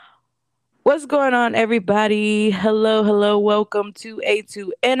What's going on, everybody? Hello, hello. Welcome to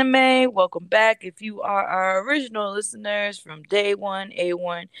A2anime. Welcome back. If you are our original listeners from day one,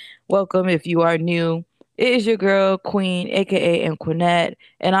 A1, welcome. If you are new, it is your girl, Queen, aka Anquinette,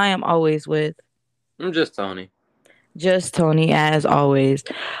 and I am always with I'm just Tony. just Tony, as always.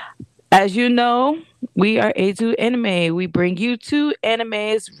 As you know, we are A2anime. We bring you two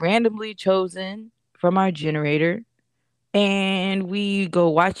animes randomly chosen from our generator and we go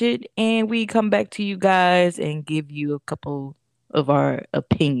watch it and we come back to you guys and give you a couple of our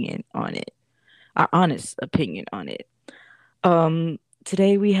opinion on it, our honest opinion on it.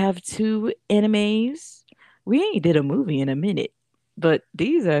 Today we have two animes. We ain't did a movie in a minute, but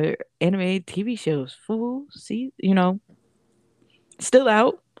these are anime TV shows. Full see, still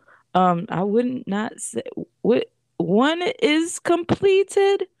out. I wouldn't not say what one is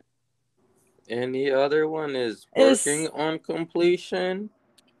completed. And the other one is working Is on completion.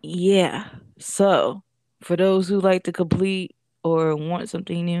 Yeah. So, for those who like to complete or want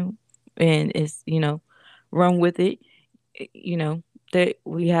something new and run with it, you know, that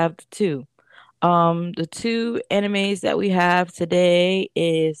we have the two. The two animes that we have today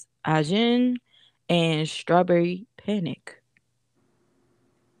is Ajin and Strawberry Panic.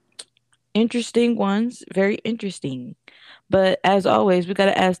 Interesting ones, very interesting. But as always, we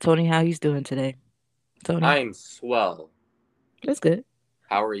gotta ask Tony how he's doing today. Tony, I'm swell. that's good.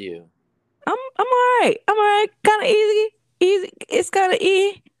 How are you? I'm alright. I'm alright. Kind of easy. Easy. It's kind of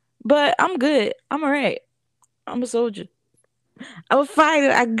easy, but I'm good. I'm alright. I'm a soldier. I'm a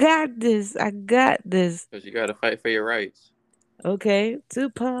fighter. I got this. I got this. Because you got to fight for your rights. Okay, to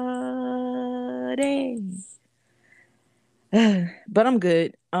party. But I'm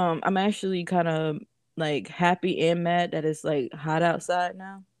good. I'm actually kind of like happy and mad that it's like hot outside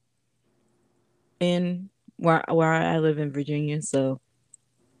now in where I live in Virginia, so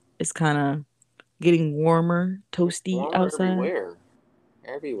it's kind of getting warmer, It's toasty warmer outside. everywhere.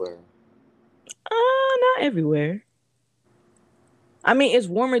 Everywhere. Not everywhere. I mean, it's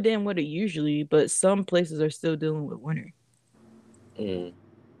warmer than what it usually, but some places are still dealing with winter. Mm.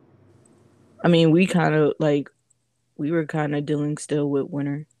 I mean, we were kind of dealing still with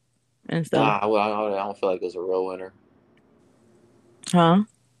winter and stuff. Nah, well, I don't feel like it was a real winter. Huh?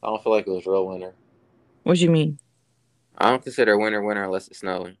 I don't feel like it was real winter. What you mean? I don't consider winter winter unless it's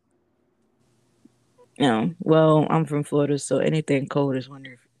snowing. No. Well, I'm from Florida, so anything cold is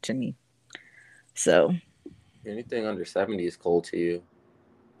winter to me. So, Anything under 70 is cold to you.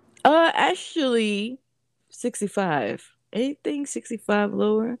 actually, 65. Anything 65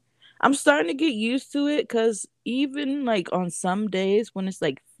 lower. I'm starting to get used to it because even like on some days when it's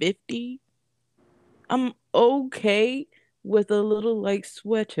like 50, I'm okay with a little like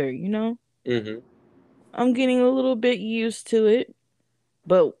sweater. Mm-hmm. I'm getting a little bit used to it.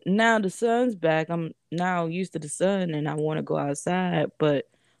 But now the sun's back. I'm now used to the sun and I want to go outside. But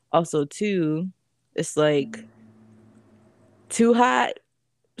also, too, it's like too hot.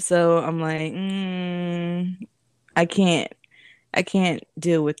 So I'm like, I can't. I can't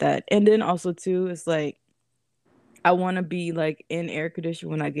deal with that. And then also, too, it's like I want to be like in air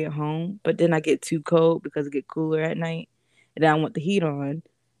conditioning when I get home. But then I get too cold because it get cooler at night. And then I want the heat on.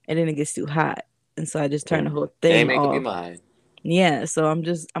 And then it gets too hot. And so I just turn the Mm. whole Ain't thing making me off. mine. Yeah, so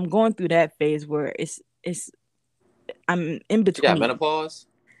I'm going through that phase where it's I'm in You got between. menopause?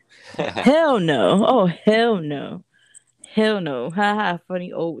 Hell no. Oh hell no. Hell no. Ha ha,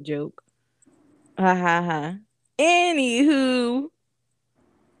 funny old joke. Ha ha ha. Anywho,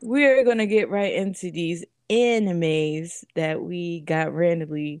 we're gonna get right into these animes that we got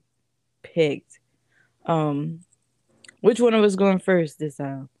randomly picked. Um, which one of us going first this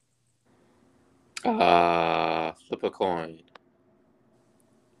time? Flip a coin.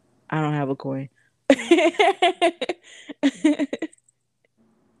 I don't have a coin.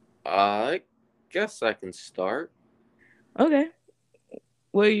 I guess I can start. Okay.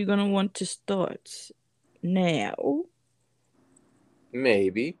 Where are you gonna want to start now?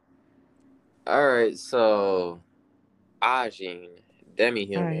 Maybe. Alright, so Ajin,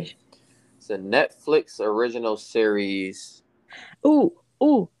 Demi-Human. Gosh. It's a Netflix original series. Ooh,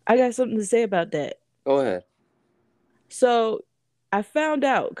 ooh, I got something to say about that. Go ahead. So I found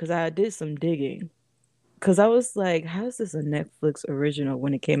out because I did some digging. Because I was like, how is this a Netflix original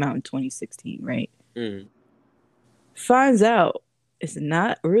when it came out in 2016, right? Mm. Finds out it's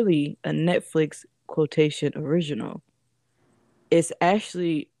not really a Netflix quotation original. It's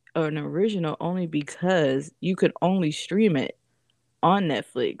actually an original only because you could only stream it on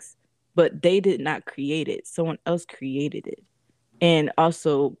Netflix, but they did not create it. Someone else created it and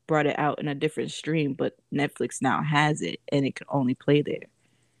also brought it out in a different stream, but Netflix now has it and it can only play there.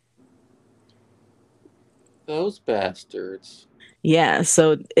 Those bastards. Yeah,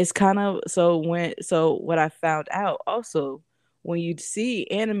 so it's kind of so what I found out also, when you see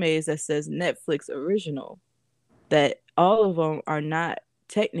animes that says Netflix original, that all of them are not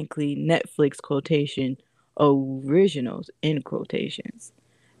technically Netflix quotation originals in quotations.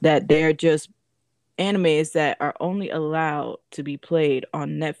 That they're just animes that are only allowed to be played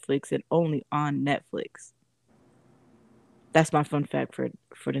on Netflix and only on Netflix. That's my fun fact for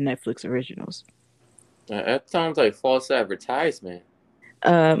the Netflix originals. That sounds like false advertisement.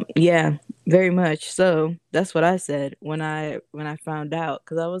 Yeah, very much. So that's what I said when I found out,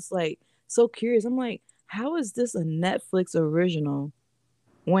 because I was like so curious. I'm like, how is this a Netflix original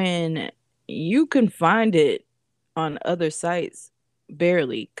when you can find it on other sites,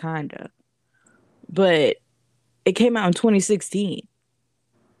 barely, kinda. But it came out in 2016.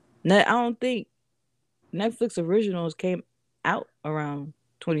 I don't think Netflix originals came out around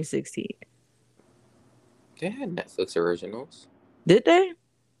 2016. They had Netflix originals. Did they?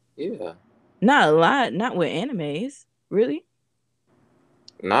 Yeah. Not a lot. Not with animes. Really?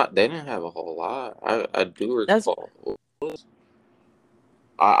 Not they didn't have a whole lot. I do That's recall.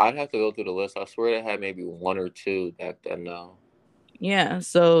 I'd have to go through the list. I swear they had maybe one or two back then though. Yeah,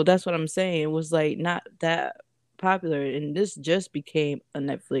 so that's what I'm saying. It was like not that popular, and this just became a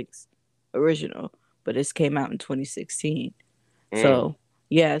Netflix original, but this came out in 2016. Mm. So,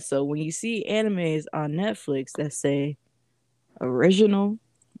 yeah, so when you see animes on Netflix that say original,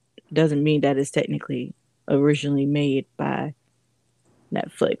 doesn't mean that it's technically originally made by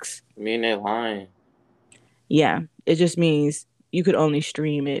Netflix. I mean they lying. Yeah, it just means you could only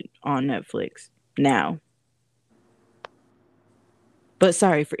stream it on Netflix now. But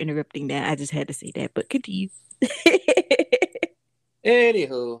sorry for interrupting that. I just had to say that, but continue.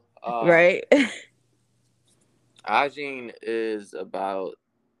 Anywho, Right? Ajin is about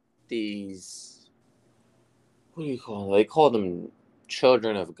these what do you call them? They call them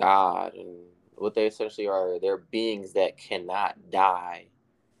children of God, and what they essentially are, they're beings that cannot die.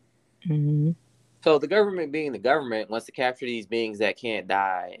 Hmm. So the government, being the government, wants to capture these beings that can't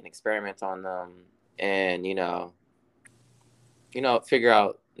die and experiment on them, and figure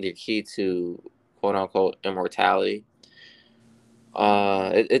out the key to quote unquote immortality.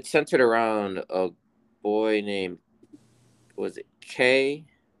 It's centered around a boy named, was it K?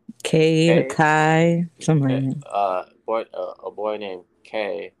 K, K? Kai, K? something. A boy named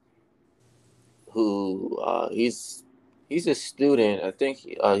K, who he's a student. I think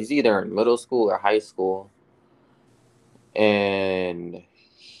he's either in middle school or high school, and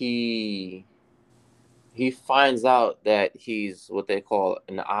he he finds out that he's what they call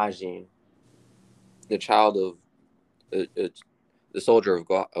an Ajin, the child of the soldier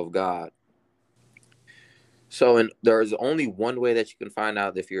of God. So, and there's only one way that you can find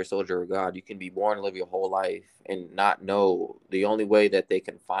out if you're a soldier of God. You can be born and live your whole life and not know. The only way that they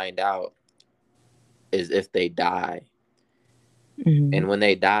can find out is if they die. Hmm. And when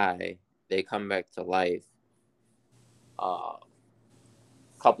they die, they come back to life a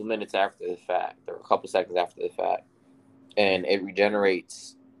couple minutes after the fact, or a couple seconds after the fact, and it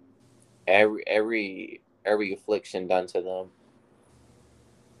regenerates every affliction done to them.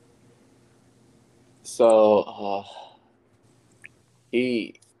 So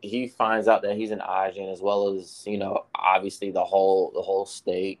he finds out that he's an Ajin, as well as obviously the whole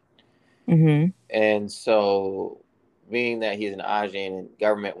state. Hmm. And so, being that he's an Ajin and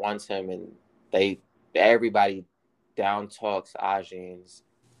government wants him, and they everybody down talks Ajins,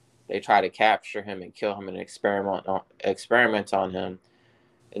 they try to capture him and kill him and experiment on him.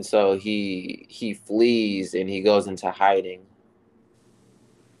 And so he flees and he goes into hiding.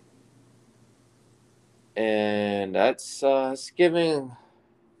 And that's giving.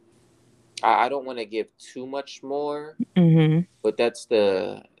 I don't want to give too much more, Hmm. but that's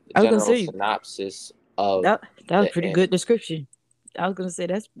the I was gonna general say synopsis of that was the pretty good anime. description. I was gonna say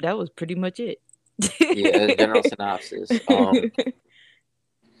that was pretty much it. Yeah, general synopsis.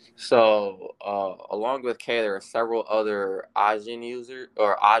 So, along with K, there are several other Ajin user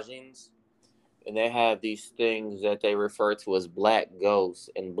or Ajins, and they have these things that they refer to as black ghosts.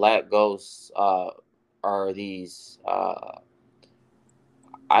 And black ghosts are these. I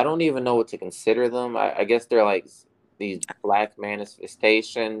don't even know what to consider them. I guess they're like these black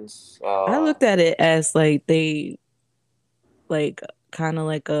manifestations. I looked at it as like they like kind of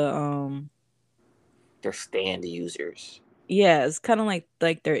like a They're stand users. yeah, it's kind of like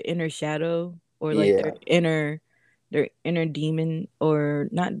their inner shadow, or like Yeah, their inner demon, or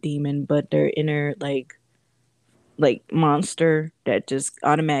not demon, but their inner like monster that just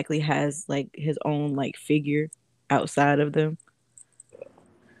automatically has like his own like figure outside of them.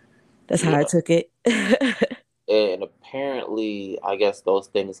 That's how I yeah. took it. and apparently, I guess those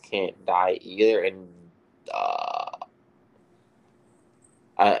things can't die either, and uh,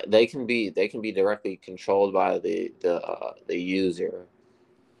 they can be directly controlled by the user.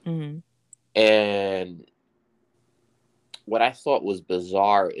 Mhm. And what I thought was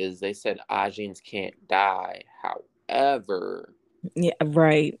bizarre is they said Ajins can't die. However, Yeah,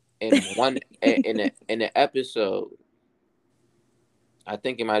 right. in an episode, I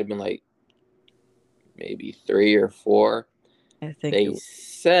think it might have been like maybe 3 or 4. I think They it.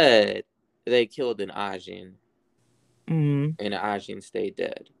 said they killed an Ajin, Mhm. and the Ajin stayed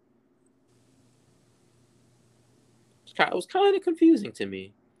dead. It was kind of confusing to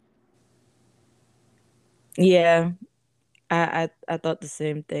me. Yeah, I thought the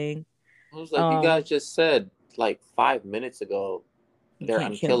same thing. I was like, you guys just said like 5 minutes ago You they're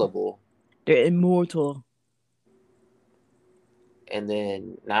can't kill them. unkillable, They're immortal. and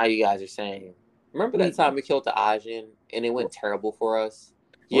then now you guys are saying, remember that We time we killed the Ajin and it went terrible for us?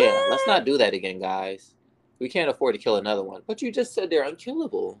 Yeah, let's what? not do that again, guys. We can't afford to kill another one. But you just said they're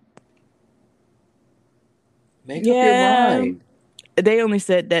unkillable. Make up your Yeah. mind. They only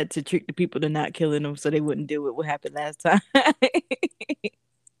said that to trick the people to not killing them so they wouldn't deal with what happened last time.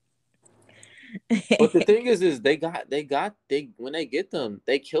 But the thing is they when they get them,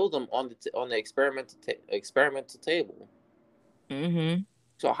 they kill them on on the experimental table. Mhm.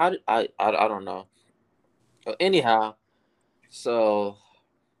 So how did I don't know. Anyhow, so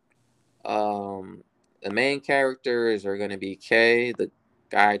um, the main characters are going to be Kay, the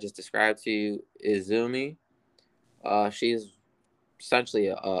guy I just described to you, Izumi. She's essentially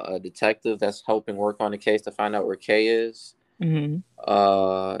a detective that's helping work on the case to find out where Kay is. Mhm.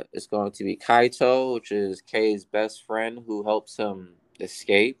 It's going to be Kaito, which is Kay's best friend who helps him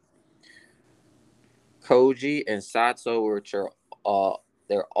escape. Koji and Sato, which are uh,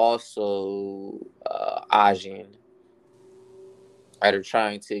 they're also Ajin, right? Are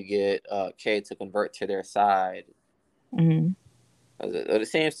trying to get Kay to convert to their side. Mhm. What it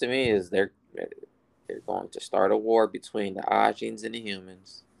seems to me is they're going to start a war between the Ajins and the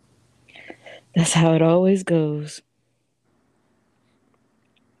humans. That's how it always goes.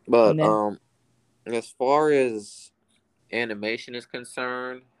 And But then as far as animation is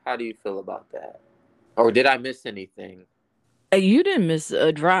concerned, how do you feel about that? Or did I miss anything? you didn't miss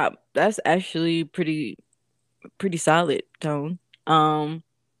a drop. That's actually pretty solid tone. Um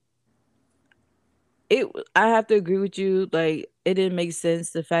it I have to agree with you, like it didn't make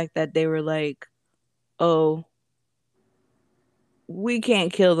sense the fact that they were like, "Oh, we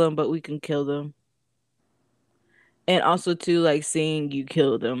can't kill them, but we can kill them." And also too, like seeing you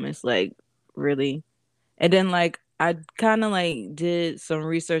kill them, it's like really. And then like I kind of like did some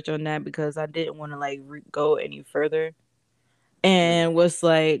research on that because I didn't want to like go any further, Hmm. and was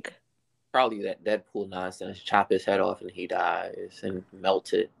like, Probably that Deadpool nonsense. Chop his head off and he dies and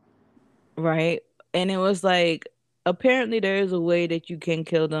melt it. right, and it was like apparently there is a way that you can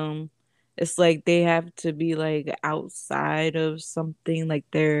kill them. It's like they have to be like outside of something, like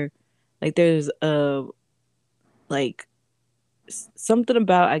they're like there's a like something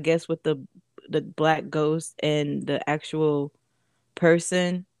about, I guess, with the black ghost and the actual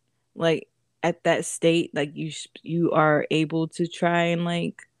person, like at that state, like you are able to try and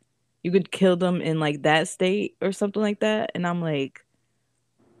like you could kill them in like that state or something like that. And I'm like,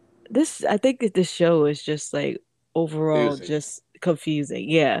 this, I think that this show is just like overall Confusing. just confusing.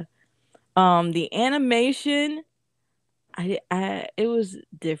 Yeah. The animation, I it was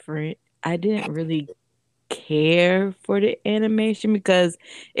different. I didn't really care for the animation because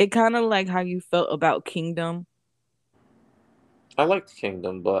it kind of like how you felt about Kingdom. I liked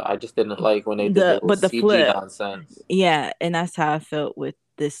Kingdom, but I just didn't like when they did the The little but the CG flip, nonsense. yeah, and that's how I felt with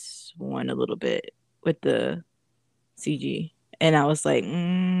this one a little bit with the CG, and I was like,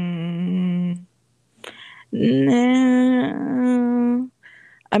 nah.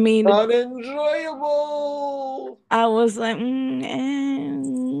 I mean, Unenjoyable. I was like,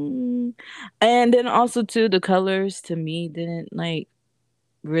 and then also too, the colors to me didn't like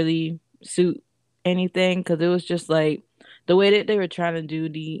really suit anything because it was just like the way that they were trying to do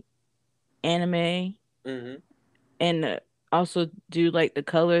the anime Hmm. and also do like the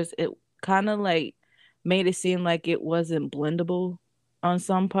colors, it kind of like made it seem like it wasn't blendable on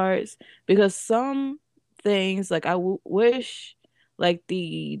some parts because some things like wish like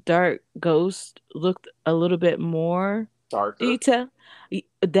the dark ghost looked a little bit more Darker. detail,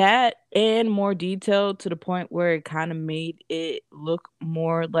 that and more detailed to the point where it kind of made it look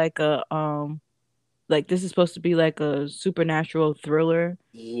more like a like this is supposed to be like a supernatural thriller.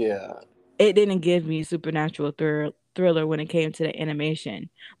 Yeah. It didn't give me supernatural thriller when it came to the animation.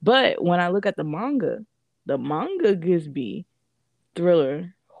 But when I look at the manga, The manga gives me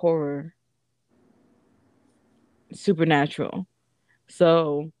thriller, horror, supernatural.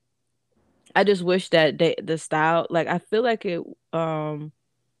 So I just wish that the style, like I feel like it, um,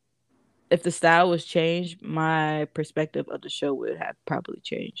 if the style was changed, my perspective of the show would have probably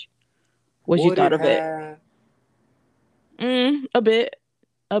changed. What you Would thought it of it? have? A bit,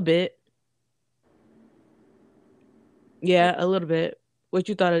 a bit, yeah, a little bit. What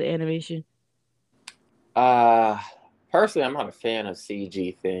you thought of the animation? Uh, Personally, I'm not a fan of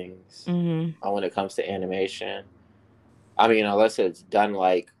CG things Mm-hmm. when it comes to animation. I mean, unless it's done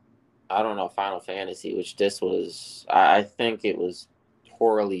like, I don't know, Final Fantasy, which this was. I think it was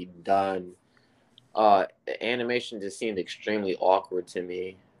poorly done. The animation just seemed extremely awkward to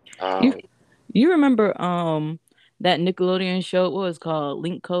me. You Um, you remember that Nickelodeon show? What was it called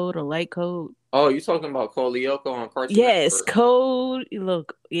Link Code or Light Code? oh, you talking about Cole Lyoko on Cartoon Yes, Network? Code.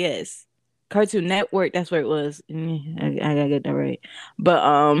 Look, yes, Cartoon Network. That's where it was. I gotta get that right.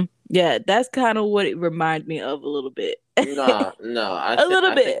 But yeah, that's kind of what it reminded me of a little bit. No, no. A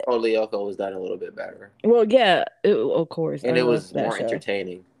little I think bit. Cole Lyoko was done a little bit better, Well, yeah, of course, I and it love was that more show.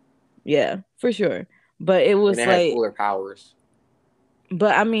 entertaining, Yeah, for sure. But it and was it had like, cooler powers.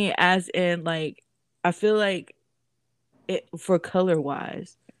 but I mean, as in like, I feel like it for color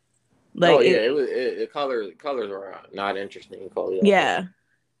wise, like Oh yeah, it. the colors were not interesting in Cole Lyoko. Yeah,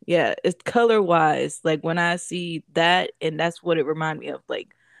 yeah, it's color wise. Like when I see that, and that's what it reminded me of. Like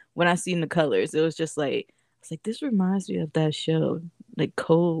when I seen the colors, it was just like I was like, this reminds me of that show, like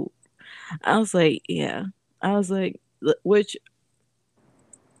Cold. I was like, yeah. I was like, which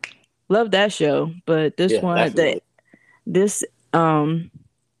love that show, but this Yeah, one, that definitely. this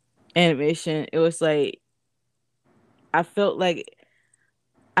animation, it was like I felt like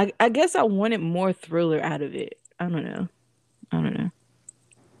I guess I wanted more thriller out of it. I don't know. I don't know.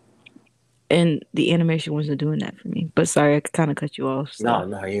 And the animation wasn't doing that for me. But sorry, I kind of cut you off. So No,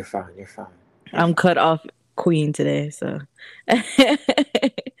 no, you're fine. You're fine. You're I'm fine. cut off queen today. So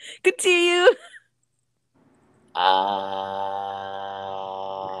continue. Uh,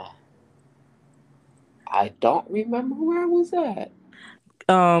 I don't remember where I was at.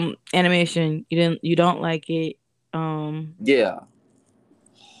 Animation. You don't like it. Um, Yeah,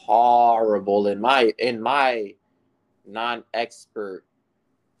 horrible in my non-expert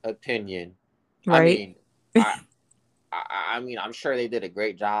opinion. I right? mean, I, I mean, I'm sure they did a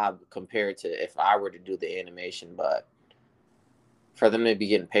great job compared to if I were to do the animation, but for them to be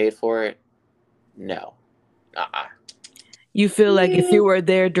getting paid for it, no. Uh-uh. You feel like if Yeah, you were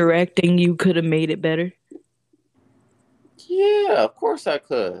there directing, you could have made it better. yeah, of course I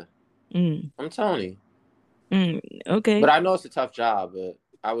could. Mm, I'm telling you. But okay. I know it's a tough job, but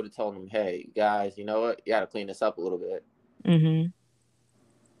I would have told them, hey, guys, you know what? You got to clean this up a little bit Mm-hmm.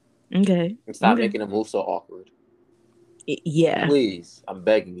 Okay. and stop Okay. making the move so awkward. Yeah. Please, I'm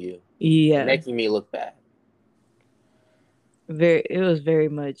begging you. You're Yeah. making me look bad. Very. It was very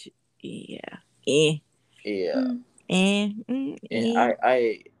much. Yeah. Eh. Yeah. Mm, eh. And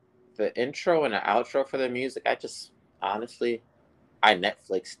Eh. the intro and the outro for the music, I just, honestly, I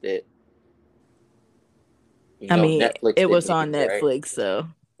Netflixed it. You I know, mean, Netflix it did was on means, right? Netflix, so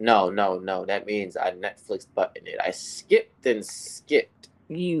No, no, no. That means I Netflix button it. I skipped and skipped,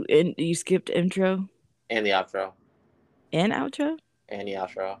 you skipped intro and the outro, and outro. and the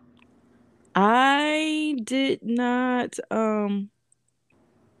outro. I did not.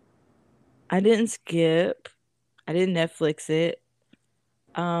 I didn't skip. I didn't Netflix it.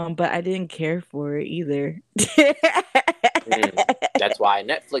 But I didn't care for it either. That's why I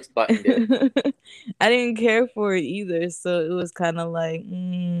Netflix buttoned it. I didn't care for it either, so it was kind of like,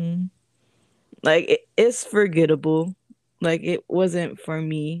 like it's forgettable. Like it wasn't for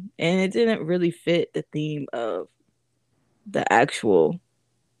me, and it didn't really fit the theme of the actual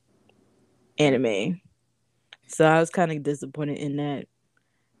anime. So I was kind of disappointed in that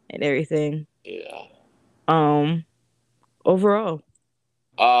and everything. Yeah. Um, overall,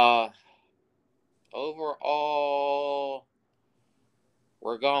 Uh, Overall,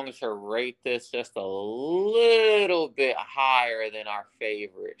 we're going to rate this just a little bit higher than our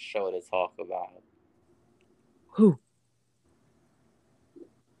favorite show to talk about. who?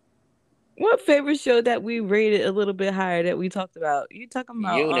 What favorite show that we rated a little bit higher that we talked about? You talking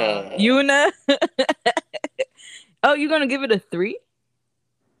about Yuna. Yuna? Oh, you're gonna give it a 3?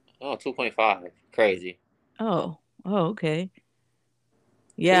 Oh, 2.5. Crazy. Oh, oh, okay.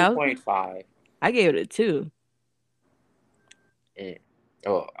 Yeah, 2.5. I gave it a 2. Mm.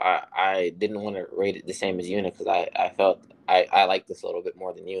 Oh, I didn't want to rate it the same as Yuna because I felt I like this a little bit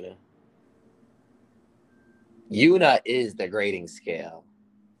more than Yuna. Yuna is the grading scale.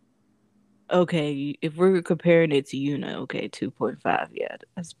 Okay, if we're comparing it to Yuna, okay, 2.5. Yeah,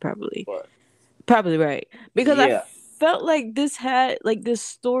 that's But probably right. Because I yeah, felt like this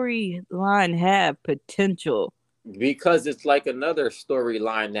storyline had potential. because it's like another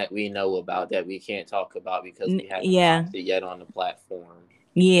storyline that we know about that we can't talk about because we haven't Yeah, watched it yet on the platform.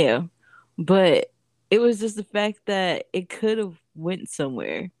 yeah. But it was just the fact that it could have went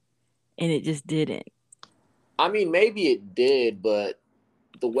somewhere and it just didn't I mean, maybe it did, but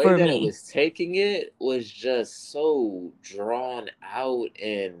the way for that it me. was taking it was just so drawn out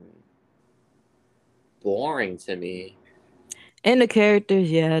and boring to me. And the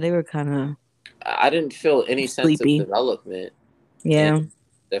characters, yeah, they were kind of I didn't feel any sense of sleepy. development in Yeah.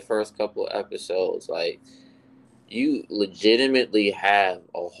 the first couple episodes. Like, you legitimately have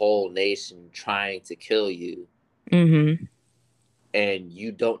a whole nation trying to kill you, Mhm. and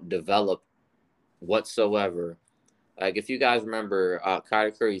you don't develop whatsoever. Like, if you guys remember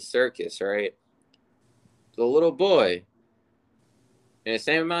Katakuri's Circus, right? The little boy in the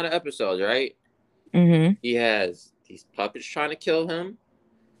same amount of episodes, right? Mhm. He has these puppets trying to kill him,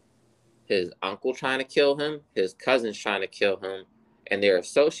 his uncle trying to kill him, his cousins trying to kill him, and their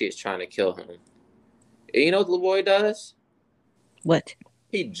associates trying to kill him. And you know what the little boy does? What?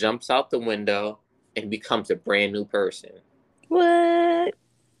 He jumps out the window and becomes a brand new person. What?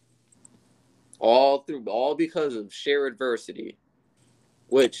 All because of sheer adversity.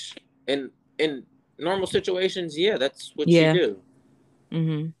 Which in normal situations, yeah, that's what you Yeah. do.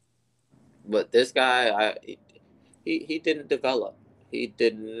 Mhm. But this guy, he didn't develop. He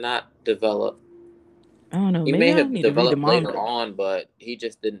did not develop. I don't know. He Maybe may I have need to read the developed later manga. on, but he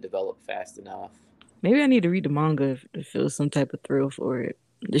just didn't develop fast enough. Maybe I need to read the manga to feel some type of thrill for it.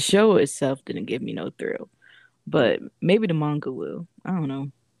 The show itself didn't give me no thrill, Mm. but maybe the manga will. I don't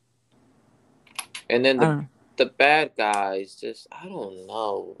know. And then Uh, the bad guys, just I don't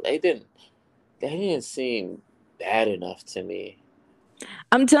know. They didn't seem bad enough to me.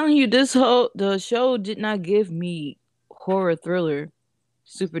 I'm telling you, the show did not give me horror thriller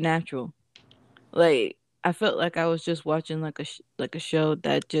supernatural. Like I felt like I was just watching like a show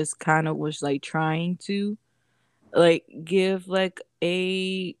that just kind of was like trying to like give like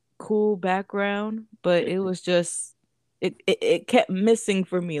a cool background, but it was just it kept missing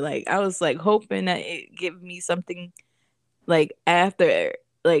for me. Like I was like hoping that it give me something like after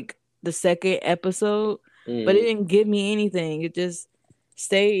like the second episode, but it Mm. didn't give me anything. It just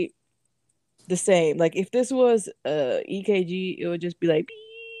stayed the same. Like if this was EKG, it would just be like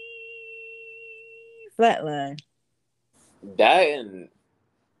flatline. That and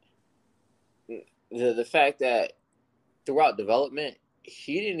the fact that throughout development,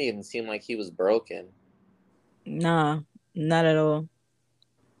 he didn't even seem like he was broken. Nah, not at all.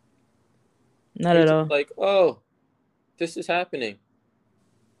 Not He's at just all. like, oh, this is happening.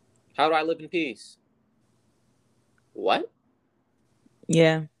 How do I live in peace? What?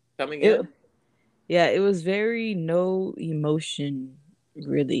 Yeah. Come It again? yeah, it was very no emotion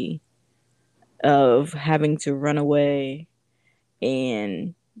really of having to run away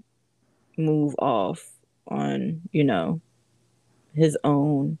and move off on, his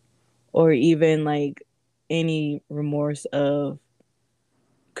own or even like any remorse of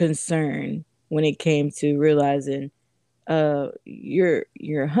concern when it came to realizing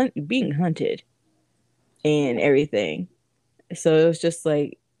being hunted and everything. So it was just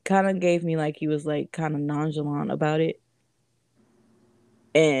like kind of gave me like he was like kind of nonchalant about it,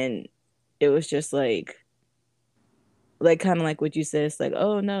 and it was just like kind of like what you said. It's like,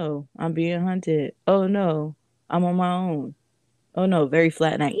 oh no, I'm being hunted. Oh no, I'm on my own. Oh no, very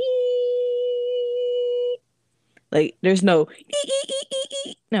flat night. Like there's no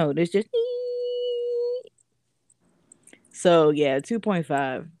no, there's just so yeah,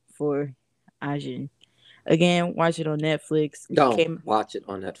 2.5 for Ajin. Again, watch it on Netflix. Don't Came watch it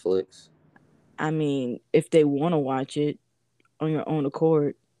on Netflix. I mean, if they want to watch it on your own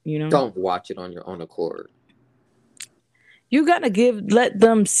accord, you know. Don't watch it on your own accord. You gotta let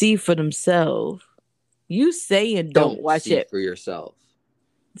them see for themselves. You saying don't Don't watch see it, for yourself.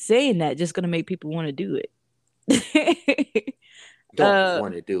 saying that just gonna make people want to do it. Don't uh,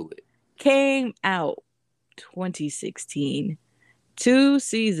 want to do it. came out 2016, 2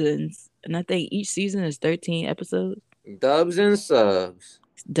 seasons, and I think each season is 13 episodes. Dubs and subs.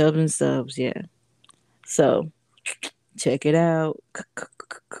 Dubs and subs, yeah. So check it out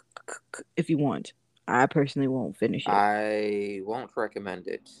if you want. I personally won't finish it. I won't recommend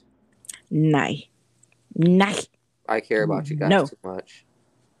it. Nah, nah, I care about you guys no. too much.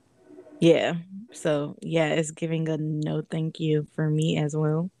 Yeah. So yeah, it's giving a no thank you for me as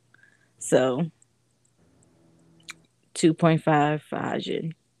well. So 2.5 for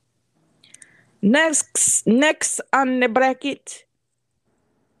Ajin. Next on the bracket,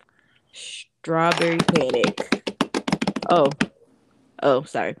 strawberry panic. Oh, oh,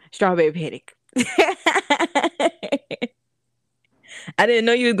 sorry, strawberry panic. I didn't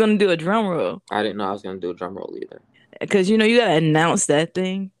know you were gonna do a drum roll I didn't know I was gonna do a drum roll either. because you gotta announce that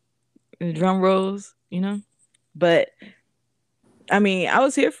thing, the drum rolls. But I mean, I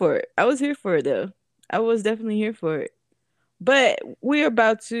was here for it. I was here for it though. I was definitely here for it. But we're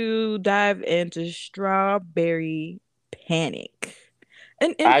about to dive into strawberry panic.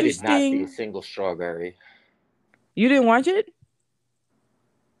 An I did not see a interesting. single strawberry. You didn't watch it?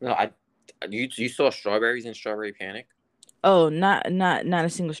 No, you saw strawberries in Strawberry Panic? Oh, not a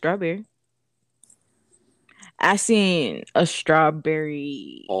single strawberry. I seen a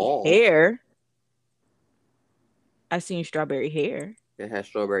strawberry Hall. hair. I seen strawberry hair It has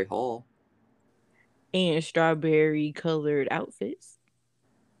Strawberry Hall. and strawberry colored outfits.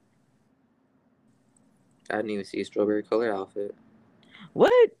 I didn't even see a strawberry colored outfit.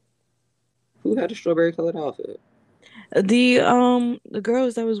 What? Who had a strawberry colored outfit? The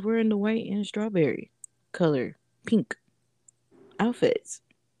girls that was wearing the white and strawberry color pink outfits.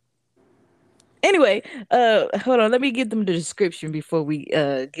 Anyway, hold on, let me give them the description before we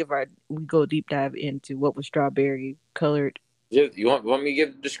go deep dive into what was strawberry colored. You want me to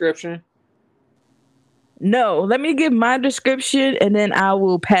give the description? No, let me give my description and then I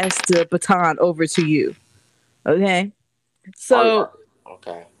will pass the baton over to you. Okay? So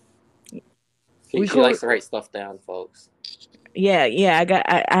Okay. She, we she cool. likes to write stuff down, folks. Yeah, yeah.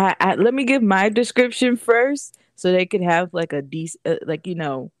 Let me give my description first, so they could have like a decent, like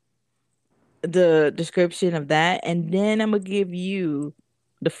the description of that, and then I'm gonna give you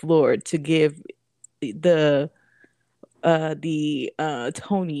the floor to give the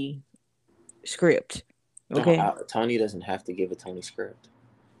Tony script. No, Okay. Tony doesn't have to give a Tony script.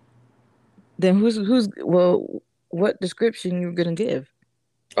 Then who's well, what description you're gonna give?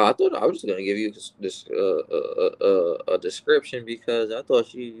 Oh, I thought I was just gonna give you this a description because I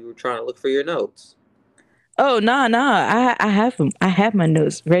thought you were trying to look for your notes. Oh, nah. I have them. I have my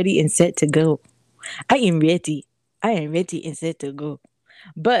notes ready and set to go. I am ready. I am ready and set to go.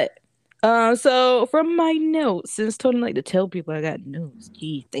 But so from my notes, since Tony like to tell people I got notes,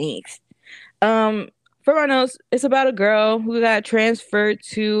 gee, thanks. Um, for my notes, it's about a girl who got transferred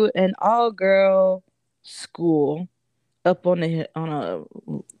to an all-girl school up on a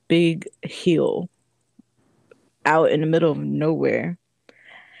big hill out in the middle of nowhere.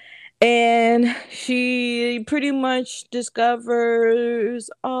 And she pretty much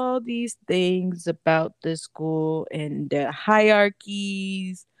discovers all these things about the school and the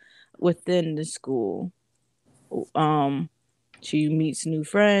hierarchies within the school. Um, she meets new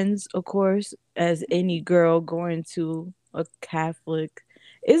friends, of course, as any girl going to a Catholic.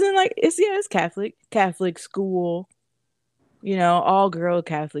 Isn't like it's Catholic school, all girl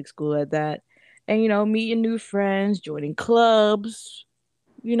Catholic school at that. And meeting new friends, joining clubs,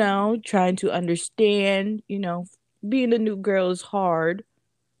 trying to understand, being a new girl is hard,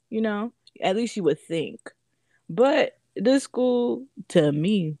 you know, at least you would think. But this school, to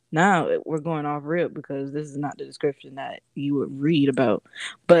me, now we're going off rip because this is not the description that you would read about.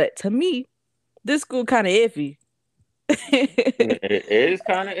 But to me, this school kind of iffy. It It is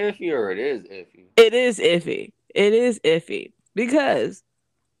kind of iffy, or it is iffy. is iffy. It is iffy because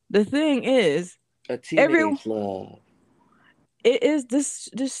the thing is, A every teenage love. it is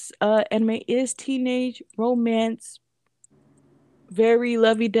this anime is teenage romance, very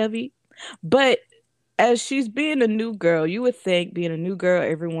lovey dovey, but as she's being a new girl, you would think being a new girl,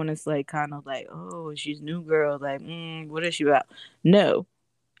 everyone is like kind of like, oh, she's new girl, like, what is she about? No,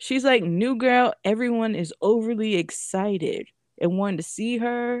 she's like new girl. Everyone is overly excited and wanting to see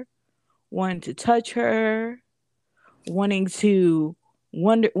her, wanting to touch her, wanting to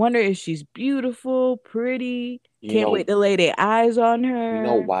wonder if she's beautiful, pretty. You Can't know, wait to lay their eyes on you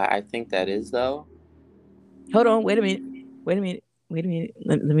know her. why I think that is though. Hold on, wait a minute, wait a minute, wait a minute.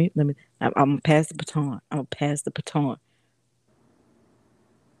 Let me. I'm gonna pass the baton. I'm gonna pass the baton.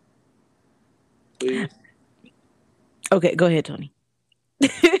 Please. Okay, go ahead, Tony.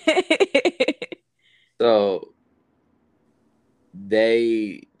 So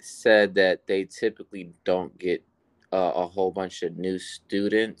they said that they typically don't get a whole bunch of new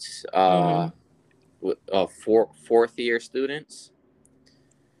students, Hmm. fourth year students.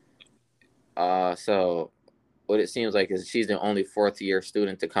 So what it seems like is she's the only fourth year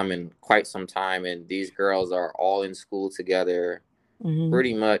student to come in quite some time, and these girls are all in school together, Hmm.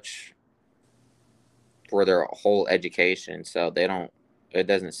 pretty much for their whole education. So they don't. It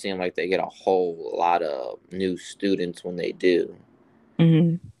doesn't seem like they get a whole lot of new students when they do.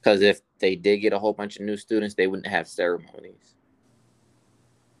 Hmm. Because if they did get a whole bunch of new students, they wouldn't have ceremonies.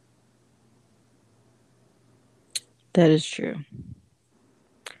 That is true.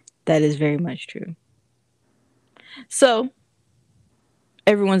 That is very much true. So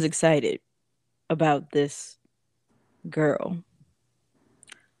everyone's excited about this girl.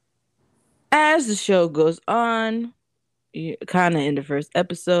 As the show goes on, kind of in the first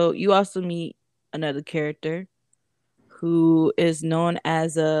episode, you also meet another character who is known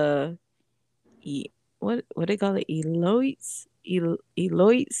as a e- what they call it, Eloites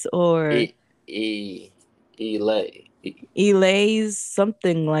or E e elay Elays,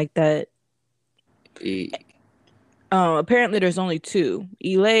 something like that. e Apparently there's only two.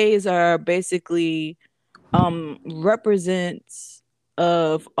 Elays are basically represents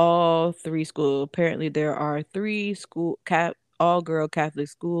of all three schools. Apparently there are three all girl Catholic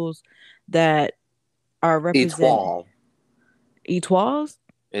schools that are represent Etoile Etoiles.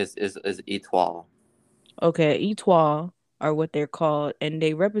 is Etoile. Okay, Etoile are what they're called, and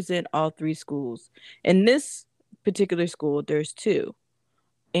they represent all three schools. In this particular school, there's two,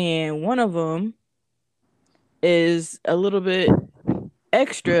 and one of them is a little bit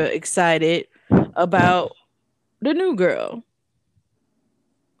extra excited about the new girl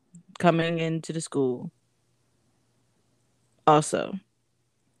coming into the school also.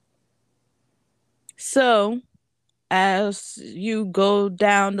 So, as you go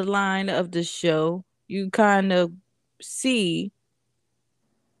down the line of the show, you kind of see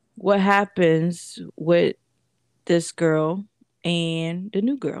what happens with this girl and the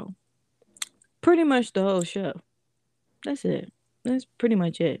new girl. Pretty much the whole show. That's it. That's pretty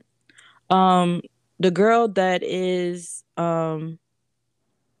much it. Um the girl that is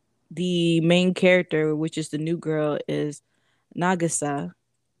the main character, which is the new girl, is Nagisa.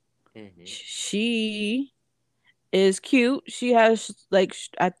 Mm-hmm. She is cute. She has like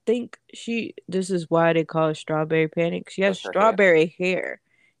I think she this is why they call it strawberry panic. She has Cause her hair. strawberry hair.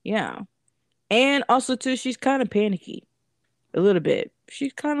 Yeah. And also too she's kind of panicky a little bit.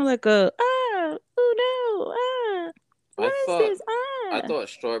 She's kind of like a oh no, I what is thought this? I thought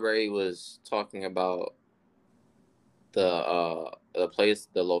Strawberry was talking about the place,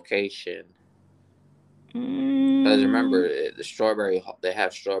 the location. Cause remember Mm, the Strawberry, they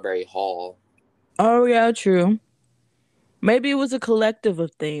have Strawberry Hall. oh yeah, true. Maybe it was a collective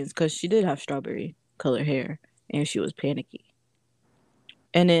of things because she did have strawberry color hair and she was panicky.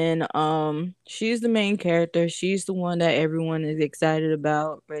 And then she's the main character. She's the one that everyone is excited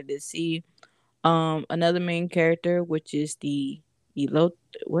about, ready to see. Another main character, which is the Elote,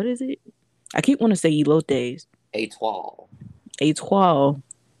 what is it? I keep wanting to say Elotes. Etoile, Etoile,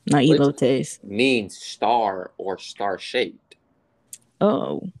 not which Elotes. means star or star shaped.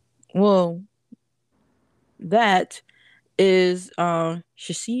 Oh. Well, that is Yeah,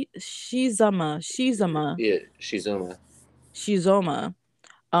 Shizuma. Shizoma.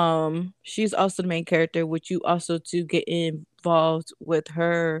 She's also the main character, which you also to get involved with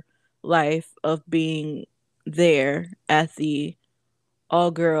her life of being there at the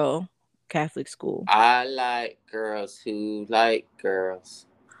all girl Catholic school. I like girls who like girls.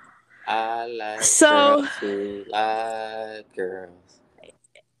 I like So girls who like girls.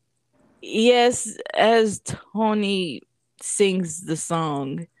 yes, as Tony sings the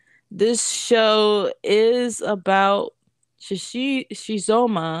song, this show is about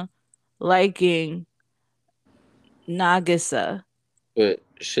Shizoma liking Nagisa. But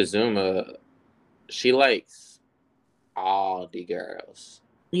Shizuma, she likes all the girls.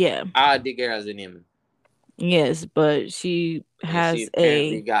 Yeah. All the girls in him. Yes, but she And she has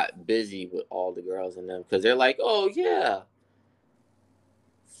apparently a got busy with all the girls in them because they're like, oh yeah,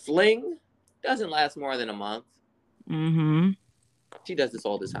 fling doesn't last more than a month. mm-hmm. She does this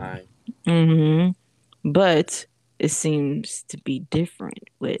all the time. Mm-hmm. But it seems to be different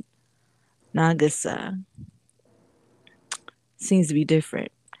with Nagasa. Seems to be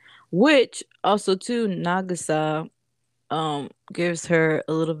different. Which also too Nagasa gives her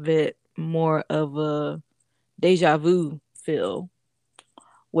a little bit more of a deja vu feel,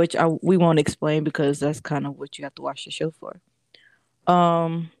 which we won't explain because that's kind of what you have to watch the show for.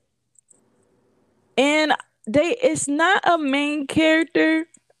 Um and they it's not a main character.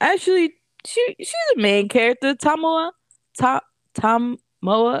 Actually, she's a main character. Ta, Tama.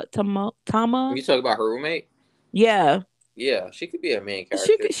 You talk about her roommate. Yeah, Yeah, she could be a main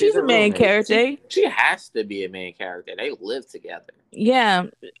character. She's she's a a main roommate. character. She has to be a main character. They live together. Yeah.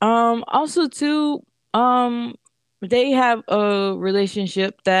 Also too. Um. They have a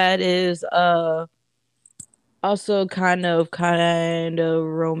relationship that is also kind of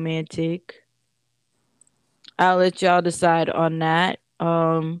romantic. I'll let y'all decide on that.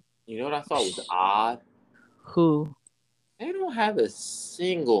 Um, You know what I thought was sh- odd? who? They don't have a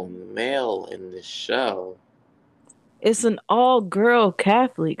single male in the show. It's an all-girl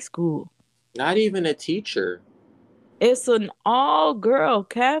Catholic school. Not even a teacher. It's an all-girl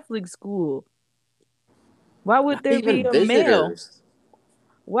Catholic school. Why Not would there be even a male? visitors.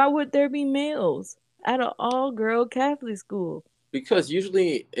 Why would there be males at an all-girl Catholic school? Because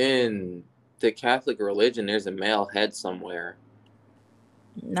usually in the Catholic religion, there's a male head somewhere.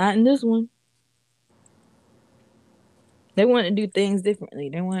 Not in this one. They want to do things differently.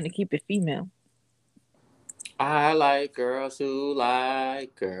 They want to keep it female. I like girls who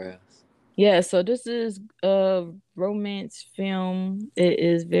like girls. Yeah, so this is a romance film. It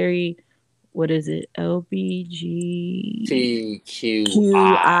is very, what is it? TQI.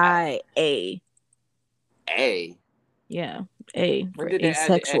 LBGQIA. A. Yeah, A When for did they add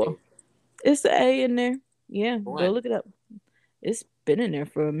the asexual. A? It's the A in there. Yeah, go When? look it up. It's been in there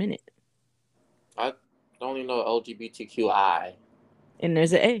for a minute. I only know LGBTQI. And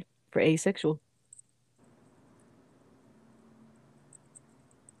there's an A for asexual.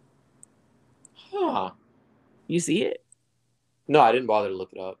 Huh. You see it? No, I didn't bother to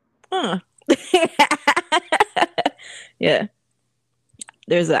look it up. Huh. Yeah,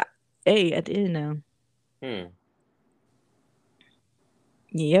 there's a at the end now. Hmm.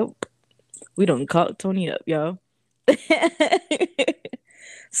 Yep. We don't call Tony up, y'all.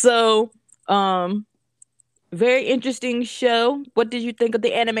 So, um, very interesting show. What did you think of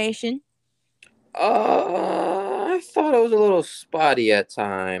the animation? I thought it was a little spotty at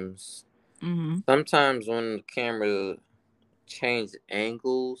times. Mm-hmm. Sometimes when the camera changed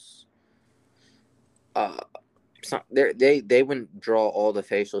angles, uh, they wouldn't draw all the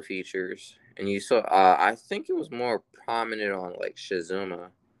facial features, and you saw. I think it was more prominent on like Shizuma,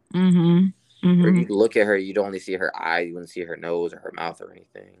 Mm-hmm. where Mm-hmm. you look at her, you'd only see her eye, you wouldn't see her nose or her mouth or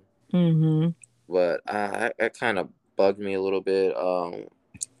anything. Mm-hmm. But that kind of bugged me a little bit.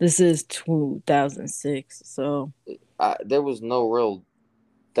 This is 2006, so There was no real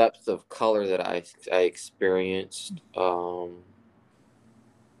depth of color that I experienced.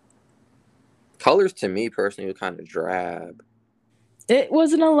 Colors to me personally were kind of drab. it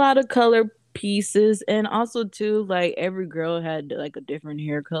wasn't a lot of color pieces, and also too, like every girl had like a different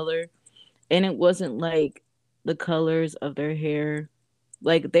hair color, and it wasn't like the colors of their hair,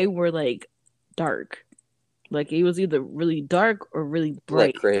 like they were like dark. Like it was either really dark or really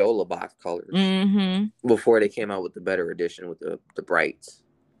Like bright. Crayola box colors Mm-hmm. before they came out with the better edition with the brights.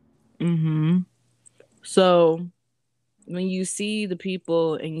 Mm-hmm. So when you see the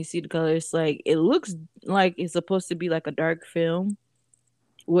people and you see the colors, like it looks like it's supposed to be like a dark film.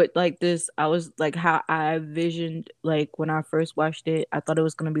 With like this, I was like how I visioned like when I first watched it, I thought it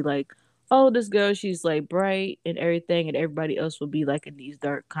was gonna be like, oh, this girl, she's like bright and everything, and everybody else would be like in these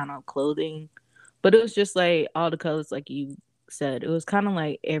dark kind of clothing. But it was just like all the colors, like you said. It was kind of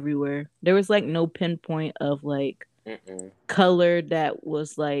like everywhere. There was like no pinpoint of like Mm-mm. color that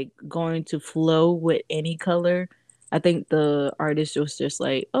was like going to flow with any color. I think the artist was just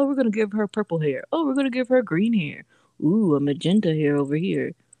like, oh, we're gonna give her purple hair. Oh, we're gonna give her green hair. Ooh, a magenta hair over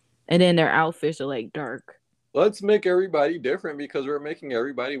here. And then their outfits are like dark. Let's make everybody different because we're making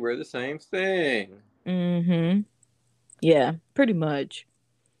everybody wear the same thing. Mm-hmm. Yeah, pretty much.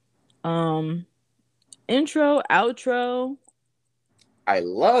 Um, intro, outro. I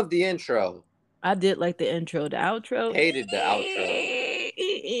love the intro. I did like the intro. The outro, Hated the outro.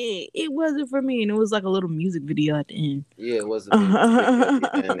 it wasn't for me, and it was like a little music video at the end. Yeah, it was a music video at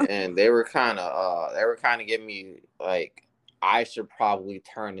the end, and they were kind of giving me like I should probably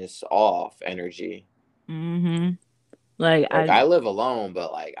turn this off energy. Mm-hmm. Like Like I live alone,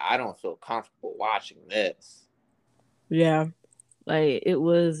 but like I don't feel comfortable watching this. yeah, like it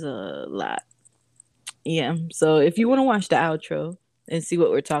was a lot. Yeah. So if you want to watch the outro and see what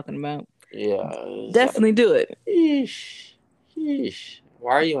we're talking about, Yeah, it's like, definitely do it. yeesh, yeesh.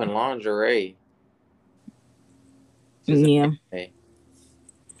 Why are you in lingerie? It's just Yeah. an anime,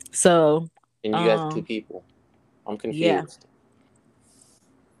 So, and you guys are two um, people. I'm yeah. confused.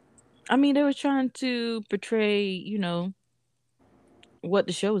 I mean, they were trying to portray, what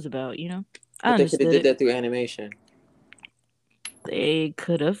the show was about, I But they could have understood did it. that through animation. They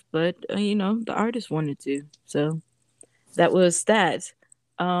could have, but the artist wanted to. So that was that.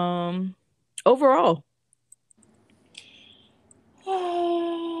 Um, overall,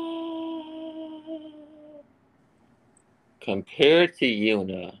 Compared to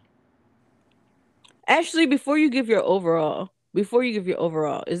Yuna, actually, before you give your overall,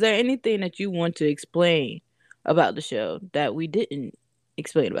 is there anything that you want to explain about the show that we didn't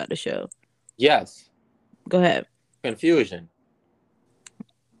explain about the show? yes, Go ahead. confusion.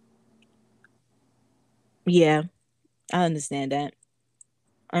 Yeah, I understand that.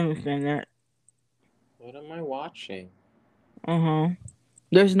 I understand that. What am I watching? Uh huh.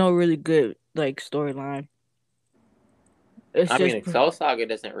 There's no really good like storyline. It's I mean, just Excel Saga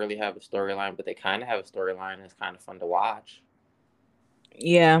doesn't really have a storyline, but they kind of have a storyline. It's kind of fun to watch.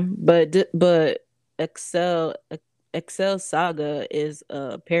 yeah, but Excel Excel Saga is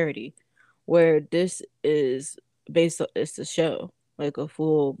a parody, where this is based on it's a show, like a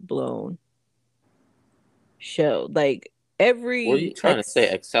full blown show. Like What are you every trying to say?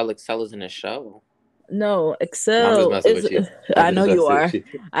 X Excel is in a show. no No, I'm just Excel messing is. with you. I'm I just know you messing are. with you.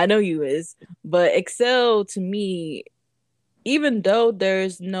 I know you is. But Excel to me, even though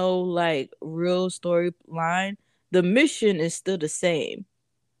there's no like real storyline, the mission is still the same.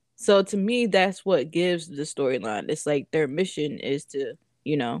 So to me, that's what gives the storyline. It's like their mission is to,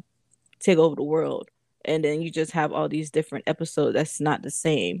 you know, take over the world. And then you just have all these different episodes that's not the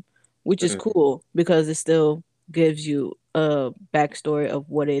same, which is Mhm. cool because it still gives you a backstory of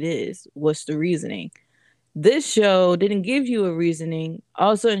what it is. What's the reasoning? This show didn't give you a reasoning.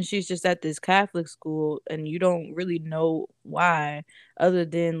 All of a sudden, she's just at this Catholic school, and you don't really know why, other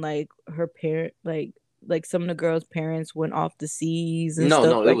than like her parent, like some of the girls' parents went off the seas and No,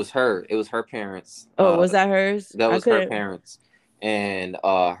 stuff. no, it Like, was her. It was her parents. oh, was that hers? That I was her couldn't. parents, and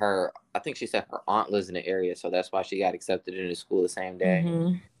her. I think she said her aunt lives in the area, so that's why she got accepted into school the same day.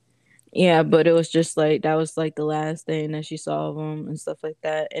 Hmm. Yeah, but it was just like that was like the last thing that she saw of him and stuff like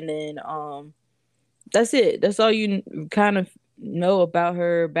that. And then that's it. That's all you kind of know about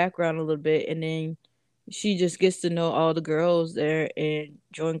her background a little bit, and then she just gets to know all the girls there and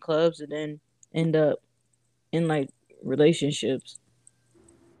join clubs, and then end up in like relationships.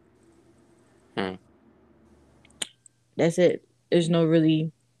 Hmm. That's it. There's no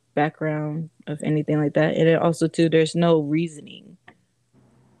really background of anything like that, and then also too, there's no reasoning.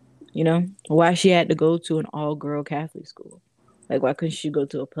 You know why she had to go to an all girl Catholic school? Like why couldn't she go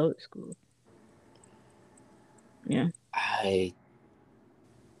to a public school? Yeah. I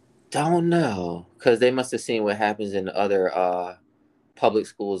don't know, cause they must have seen what happens in other public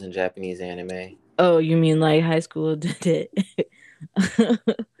schools in Japanese anime. Oh, you mean like high school did it?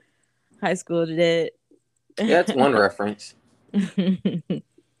 High school did Yeah, that's one it. reference.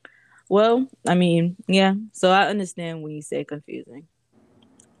 Well, I mean, yeah. So I understand when you say confusing.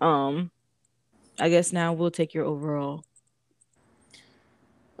 Um, I guess now we'll take your overall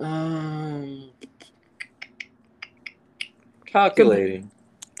Um, Com- calculating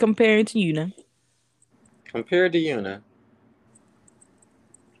comparing to Yuna. compared to Yuna.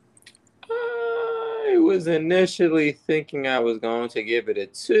 I was initially thinking I was going to give it a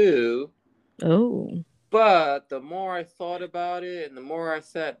two, Oh. but the more I thought about it and the more I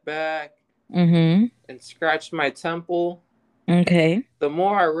sat back Mm-hmm. and scratched my temple, Okay. the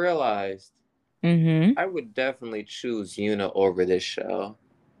more I realized Mm-hmm. I would definitely choose Yuna over this show.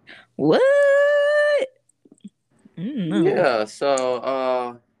 What? No. Yeah,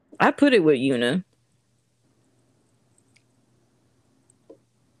 so I put it with Yuna.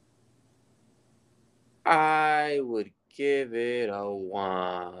 I would give it a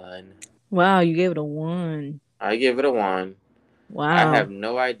one. Wow, you gave it a one. I give it a one. I Wow. have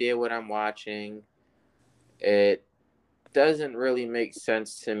no idea what I'm watching. It doesn't really make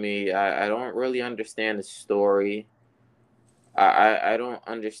sense to me. I don't really understand the story. I don't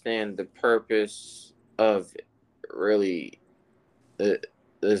understand the purpose of really uh,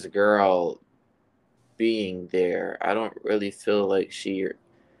 this girl being there. I don't really feel like she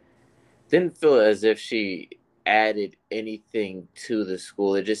didn't feel as if she added anything to the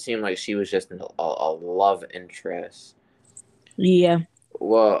school. It just seemed like she was just a love interest. Yeah.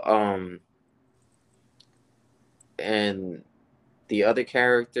 Well, and the other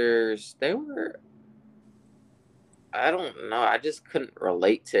characters, they were, I don't know, I just couldn't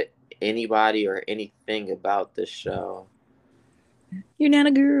relate to anybody or anything about this show. You're not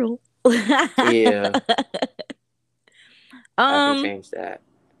a girl. Yeah, I can um. change that.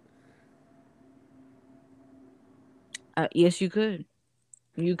 Yes, you could.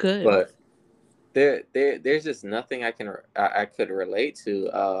 You could. But there's just nothing I could relate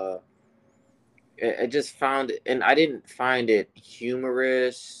to. I just found it, and I didn't find it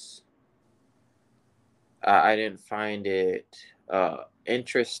humorous. I didn't find it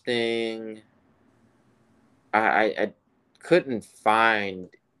interesting. I couldn't find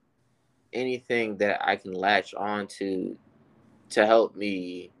anything that I can latch on to help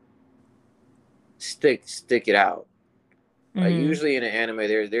me stick it out. Like Mm-hmm. usually in an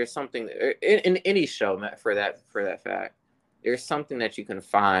anime, there's something in any show for that fact. There's something that you can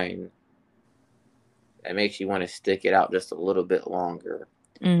find that makes you want to stick it out just a little bit longer.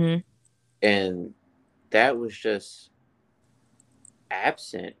 Mm-hmm. And that was just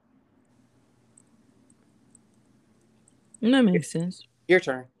absent. That makes sense. Your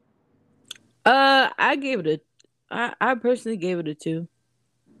turn. I gave it a. I personally gave it a two,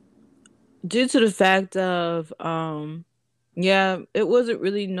 due to the fact of yeah, it wasn't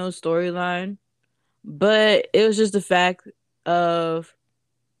really no storyline, but it was just the fact of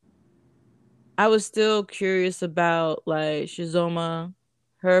I was still curious about like Shizoma,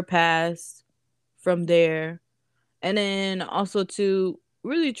 her past from there, and then also to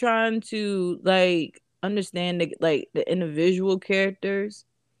really trying to like understand the individual characters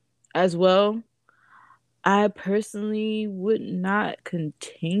as well. I personally would not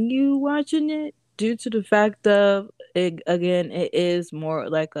continue watching it due to the fact of it, again, it is more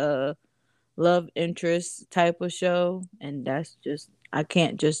like a love interest type of show, and that's just I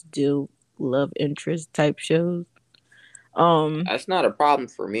can't just do love interest type shows. Um, That's not a problem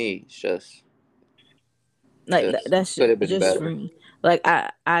for me. It's like just that's could have been just for better. me. Like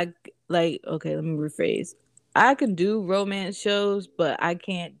I like okay, let me rephrase. I can do romance shows, but I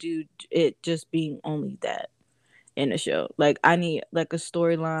can't do it just being only that in a show. Like I need like a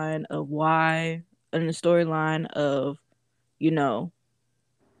storyline of why, and a storyline of you know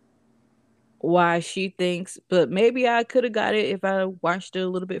why she thinks. But maybe I could have got it if I watched it a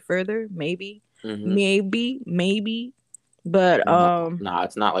little bit further. Maybe, Mm-hmm. maybe. But No, nah,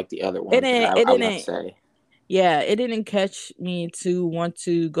 it's not like the other it ones that didn't. I, It I want to didn't. say. Yeah, it didn't catch me to want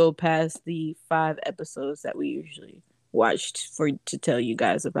to go past the 5 episodes that we usually watched for to tell you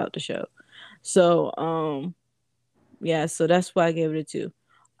guys about the show. So, yeah, so that's why I gave it a two.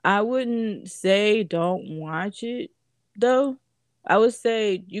 I wouldn't say don't watch it though. I would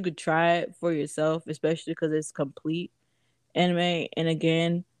say you could try it for yourself, especially because it's complete anime. And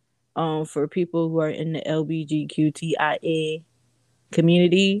again, for people who are in the LBGQTIA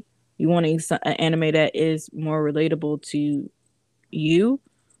community, you want an anime that is more relatable to you.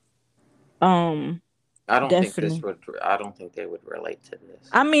 Um, I don't think this definitely. would. I don't think they would relate to this.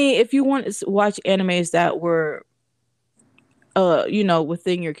 I mean, if you want to watch animes that were,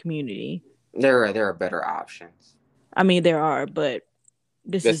 within your community, There are better options. I mean, there are, but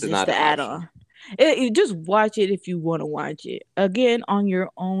this This is is just not the an option. add-on. Just watch it if you want to watch it. Again, on your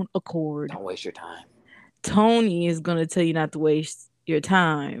own accord. Don't waste your time. Tony is gonna tell you not to waste your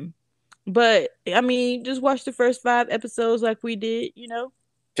time. But I mean, just watch the first 5 episodes like we did.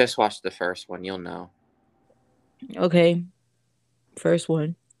 Just watch the first one. You'll know. Okay, first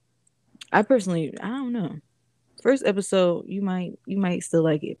one. I don't know. First episode, you might still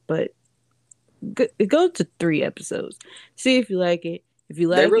like it, but go to 3 episodes. See if you like it. If you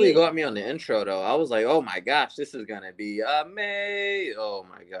They like really it, got me on the intro though. I was like, oh my gosh, this is gonna be amazing. Oh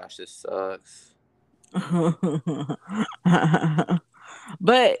my gosh, this sucks.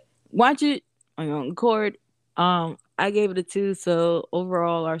 but watch it on your own accord. I gave it a two, so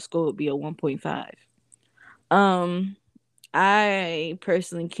overall our score would be a 1.5. Um, I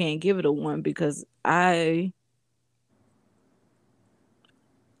personally can't give it a one because I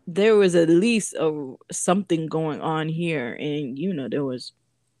there was at least something going on here, and there was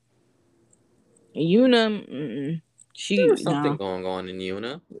Yuna. There She was something no, going on in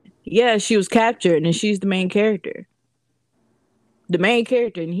Yuna. yeah, she was captured, and she's the main character. The main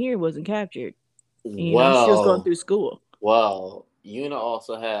character in here wasn't captured. She was going Well, through school. well, Yuna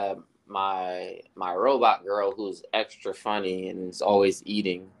also had my robot girl who's extra funny and is always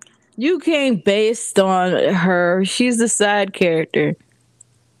eating. You came based on her. She's the side character.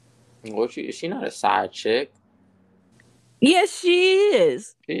 What is she not a side chick? Yes, she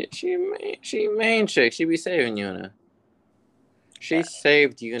is. She main chick. She be saving Yuna. She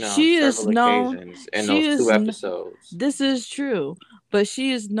saved Yuna on She is several known. occasions in She those two is. episodes. This is true, but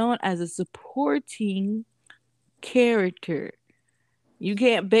she is known as a supporting character. You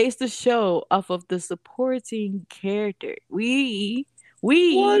can't base the show off of the supporting character. What We,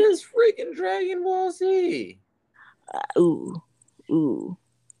 is freaking Dragon Ball Z? ooh, ooh,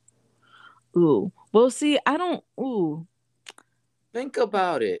 ooh. Well, see, I don't, ooh. Think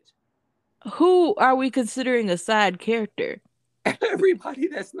about it. Who are we considering a side character? Everybody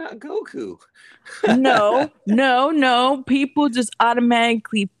that's not Goku. No, no, no. People just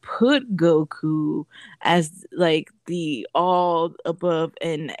automatically put Goku as like the all above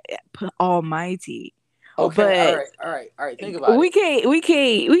and almighty. Okay, all But right, all right, all right. Think about it. we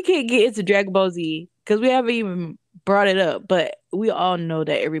can't get into Dragon Ball Z because we haven't even brought it up. But we all know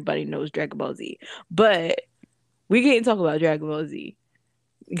that everybody knows Dragon Ball Z. But we can't talk about Dragon Ball Z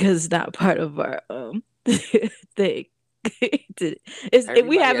because it's not part of our thing. We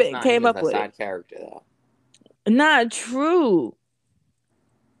Everybody that's haven't not him came is up a with it. side character, though. All right, all right, all right. Think about it. Everybody that's not him is a side character, though. All right, all right, all right. Think about it. Everybody that's not him is a side character, though. Not true. 'Cause- 'cause- 'cause if we haven't came up with it. Not true.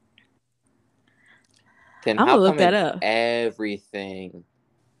 Then I'm how gonna look come that in up. everything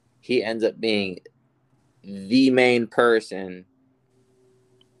he ends up being the main person?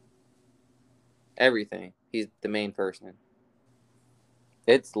 Everything. He's the main person.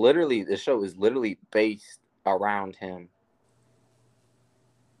 It's literally the show is literally based around him.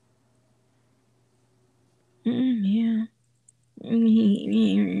 Yeah.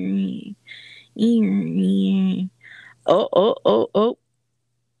 Oh, oh, oh, oh.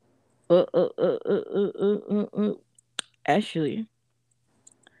 Actually,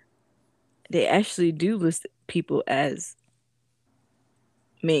 they actually do list people as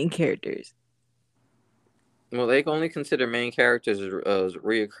main characters. Well, they can only consider main characters as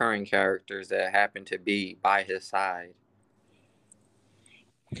reoccurring characters that happen to be by his side.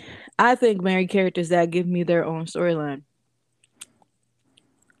 I think main characters that give me their own storyline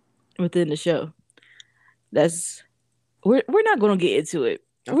within the show. That's we're not gonna get into it.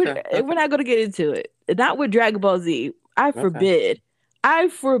 We're Okay, we're okay, not gonna get into it. Not with Dragon Ball Z. I okay. forbid. I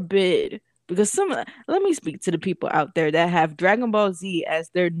forbid. Because let me speak to the people out there that have Dragon Ball Z as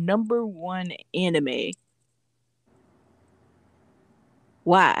their number one anime.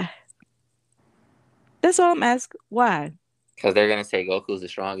 Why? That's all I'm asking. Why? Because they're gonna say Goku's the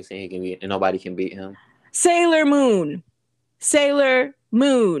strongest and he can be, and nobody can beat him. Sailor Moon. Sailor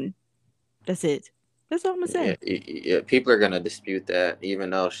Moon. That's it. That's all I'm gonna Yeah, say. yeah, people are gonna dispute that, even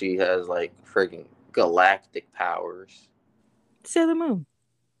though she has like freaking galactic powers, Sailor Moon.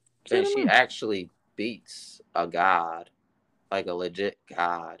 and Sailor she Moon. actually beats a god, like a legit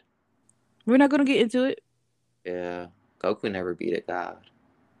god. We're not gonna get into it. Yeah, Goku never beat a god.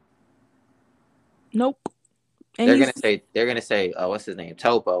 Nope. And he's They're gonna say, oh, what's his name,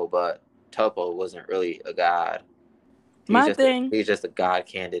 Topo, but Topo wasn't really a god. my thing. He's just a god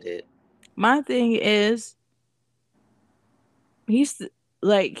candidate. My thing is he's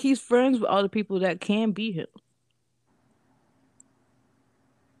like he's friends with all the people that can beat him.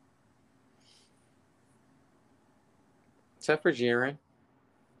 Except for Jiren.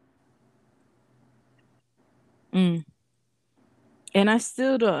 Mm. And I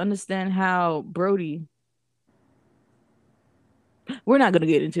still don't understand how Brody. We're not gonna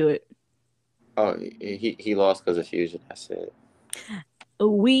get into it. Oh, he lost because of fusion. That's it.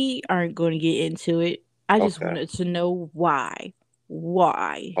 We aren't going to get into it. I just Okay, wanted to know why.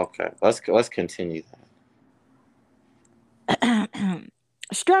 Why? okay. Let's continue that.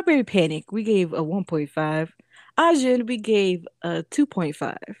 Strawberry Panic, we gave a 1.5. Ajin, we gave a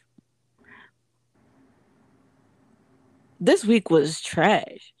 2.5. This week was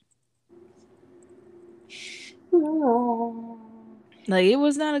trash. Like it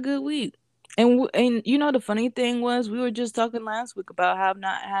was not a good week. And you know the funny thing was we were just talking last week about how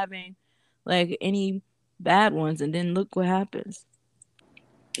not having like any bad ones and then look what happens.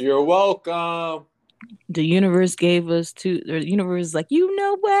 You're welcome. The universe gave us two the universe is like, you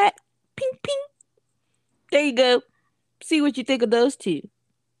know what? Ping ping. There you go. See what you think of those two.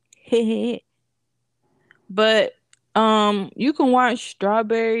 But you can watch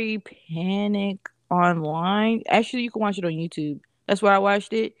Strawberry Panic online. Actually, you can watch it on YouTube. That's where I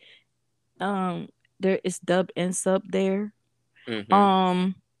watched it. Um there is dub and sub there. Mm-hmm.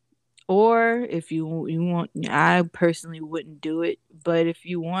 Um or if you want, I personally wouldn't do it, but if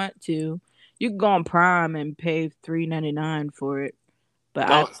you want to, you can go on Prime and pay 3.99 for it.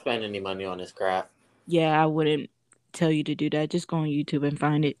 But I Don't spend any money on this crap. yeah, I wouldn't tell you to do that. Just go on YouTube and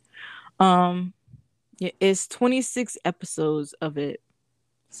find it. Um yeah, it's 26 episodes of it.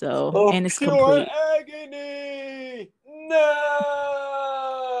 So, Of and it's pure complete. agony.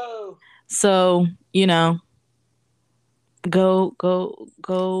 No. So, go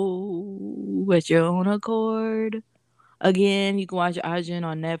at your own accord. Again, you can watch Ajin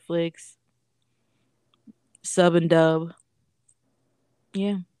on Netflix, sub and dub.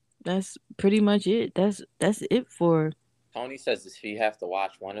 Yeah, that's pretty much it. That's it for Tony says if you have to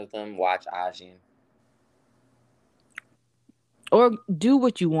watch one of them, watch Ajin. or do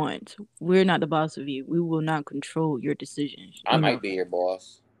what you want. We're not the boss of you. We will not control your decisions, I might be your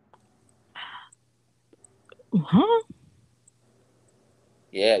boss. Huh?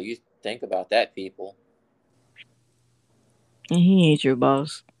 Yeah, you think about that, people. And he ain't your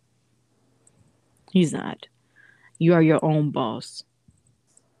boss. He's not. You are your own boss.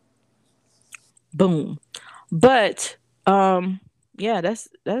 Boom. But yeah, that's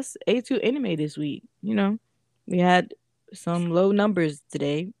A2 anime this week. We had some low numbers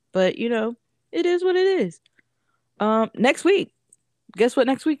today, but it is what it is. Next week. Guess what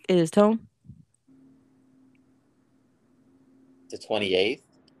next week is, Tone? The 28th,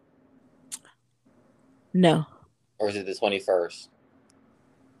 No. or is it the 21st?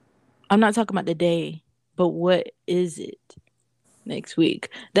 I'm not talking about the day, but what is it next week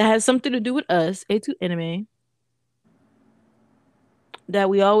that has something to do with us, A2 Anime, that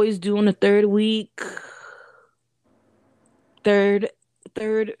we always do on the third week, third,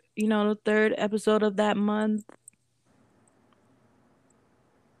 the third episode of that month?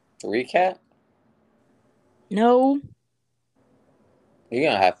 Recap? No,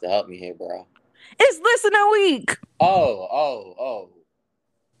 You're gonna have to help me here, bro. it's listener week. Oh, oh, oh.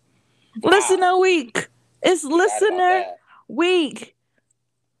 Wow. Listener week. It's Forgot about listener that. week.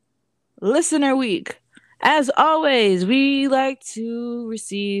 Listener week. As always, we like to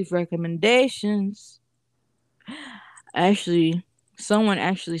receive recommendations. Actually, someone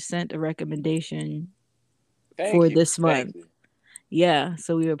actually sent a recommendation Thank for you. this Thank month. you. Yeah,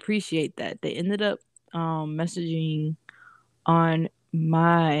 so we appreciate that. They ended up messaging on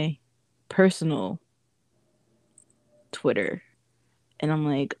my personal Twitter. And I'm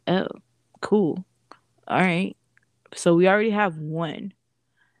like, oh, cool. All right. So we already have one,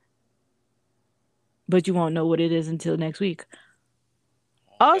 but you won't know what it is until next week.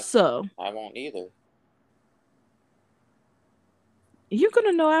 I guess Also, I won't either. you're going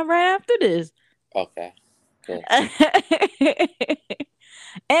to know right after this. Okay. Cool.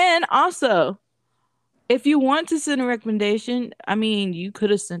 And also, if you want to send a recommendation, I mean, you could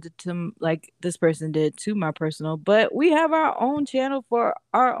have sent it to like this person did to my personal, but we have our own channel for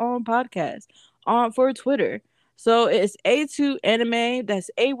our own podcast on for Twitter. So it's A2 Anime. That's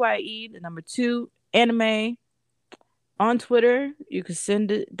AYE, the number two anime on Twitter. You can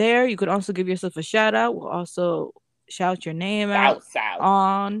send it there. You could also give yourself a shout out. We'll also shout your name out South, south.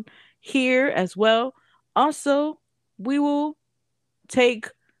 on here as well. Also, we will take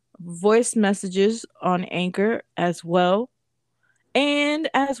voice messages on Anchor as well. And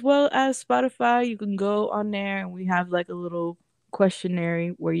as well as Spotify, you can go on there and we have like a little questionnaire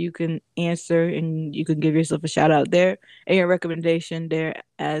where you can answer and you can give yourself a shout out there and your recommendation there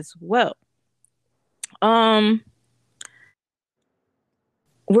as well. Um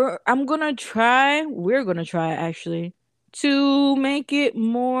we're gonna try actually to make it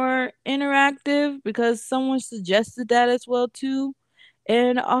more interactive because someone suggested that as well too.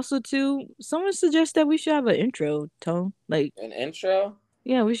 And also too, someone suggests that we should have an intro tone. Like, An intro?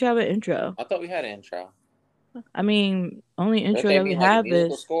 yeah, we should have an intro. I thought we had an intro. I mean, only Don't intro they that we mean like a have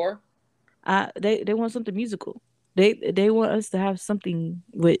musical is score? they want something musical. They want us to have something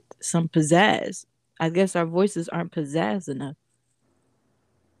with some pizzazz. I guess our voices aren't pizzazz enough.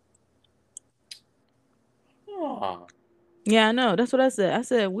 Oh. Yeah, I know. That's what I said. I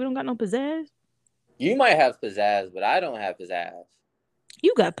said we don't got no pizzazz. You might have pizzazz, but I don't have pizzazz.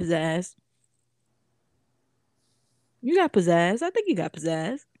 You got pizzazz. You got pizzazz. I think you got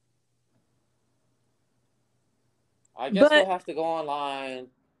pizzazz. I guess we'll But have to go online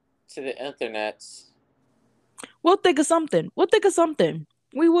to the internets. we'll think of something. We'll think of something.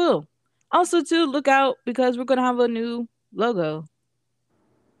 We will. Also, too, look out because we're gonna have a new logo.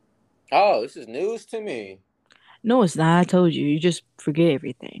 Oh, this is news to me. No, it's not. I told you. You just forget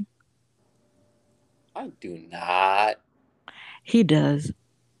everything. I do not. He does.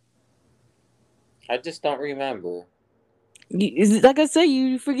 I just don't remember. Like I said,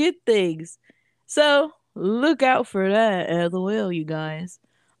 you forget things. So look out for that as well, you guys.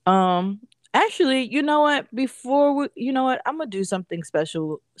 Um, actually, you know what? You know what? I'm gonna do something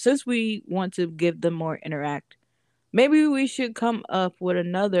special since we want to give them more interact. Maybe we should come up with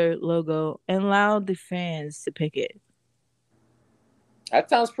another logo and allow the fans to pick it. That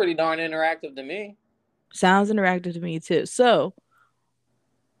sounds pretty darn interactive to me. Sounds interactive to me too. So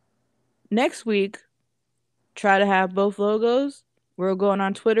next week, try to have both logos. We're going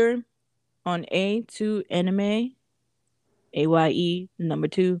on Twitter on A2anime, AYE, number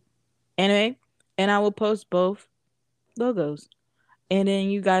two, anime, and I will post both logos. And then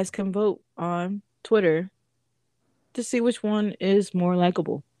you guys can vote on Twitter to see which one is more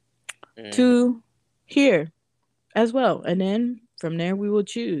likable Mm-hmm. to hear as well. And then from there, we will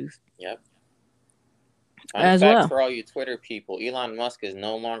choose Yep. Fun as fact well for all you Twitter people: Elon Musk is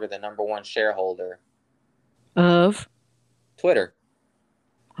no longer the number one shareholder. of Twitter.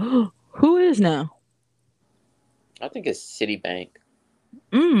 who is now. I think it's Citibank,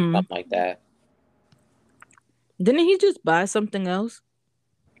 Mm. something like that. Didn't he just buy something else?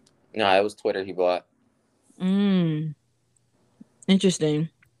 No, it was Twitter he bought. Mm. Interesting.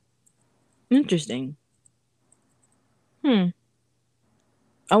 Interesting. Hmm.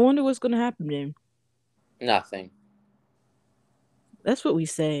 I wonder what's gonna happen then. Nothing. That's what we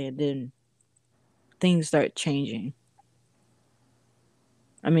say, and then things start changing.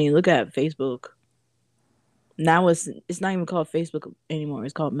 I mean, look at Facebook. Now it's not even called Facebook anymore.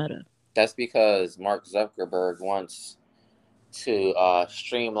 It's called Meta. That's because Mark Zuckerberg wants to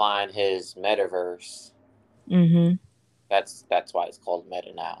streamline his metaverse. Mm-hmm. That's why it's called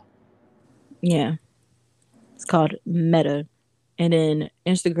Meta now. Yeah. It's called Meta. And then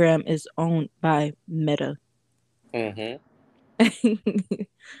Instagram is owned by Meta. Mm-hmm.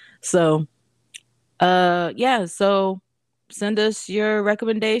 So, yeah, so send us your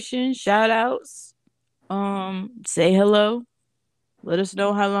recommendations, shout outs, say hello. Let us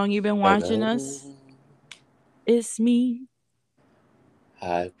know how long you've been watching Hello. us. It's me.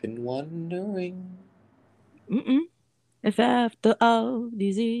 I've been wondering Mm-mm. If after all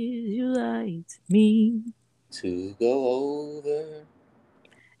these years you liked me, to go over.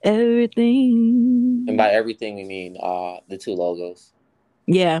 And everything. by everything we mean the two logos.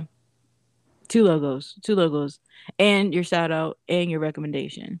 Yeah, two logos, and your shout out and your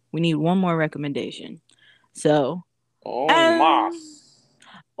recommendation. We need one more recommendation. So, Oh, um, Moss.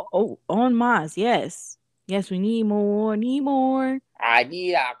 oh, on Mars, yes, yes, we need more. I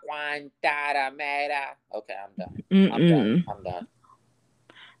need a quantata meta. Okay, I'm done. I'm done. Mm-mm.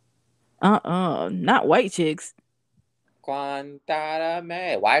 I'm done. Not white chicks. Quantata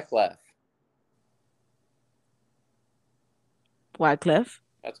meta. Wyclef. Wyclef.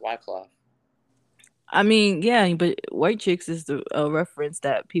 That's Wyclef. I mean, yeah, but white chicks is the reference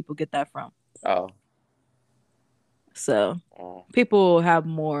that people get that from. Oh. So Oh. people have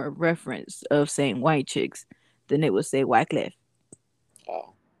more reference of saying white chicks than they would say Wyclef.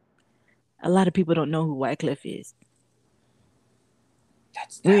 Oh. A lot of people don't know who Wyclef is.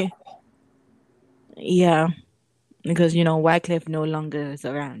 That's We, terrible. yeah, because Wyclef no longer is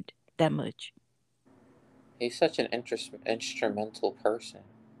around that much. He's such an instrumental person.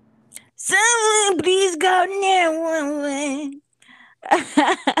 Someone please go 911.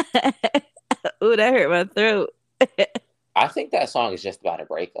 Ooh, that hurt my throat. I think that song is just about a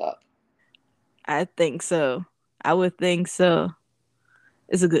breakup. I think so. I would think so.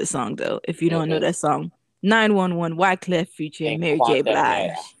 It's a good song though. If you It don't know that is. song, 911 Wyclef featuring And Mary J. Quanta Meta.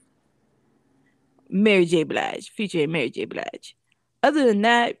 Blige. Mary J. Blige featuring Mary J. Blige. Other than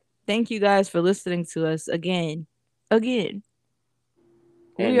that, thank you guys for listening to us again. Again,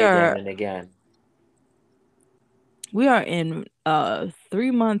 And we again are and again. we are in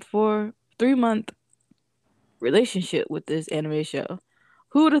 3 month relationship with this anime show.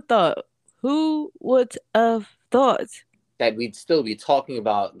 Who'd have thought? Who would have thought? That we'd still be talking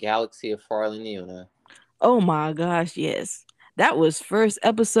about Galaxy of Farley Una. Oh my gosh, yes. That was first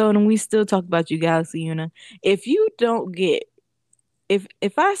episode and we still talk about you Galaxy Una. If you don't get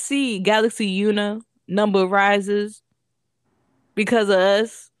if I see Galaxy Una number rises because of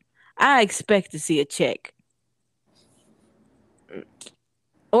us, I expect to see a check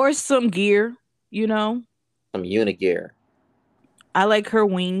or some gear, you know. Some Unigear. I like her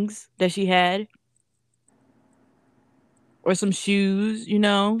wings that she had or some shoes,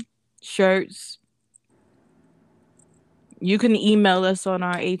 shirts. You can email us on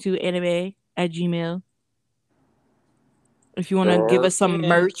our A2anime at Gmail if you want to give Sure us some can.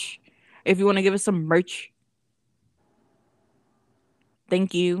 merch. If you want to give us some merch,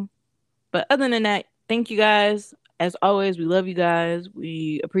 thank you. But other than that, thank you guys. As always, we love you guys.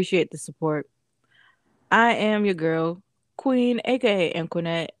 We appreciate the support. I am your girl, Queen, aka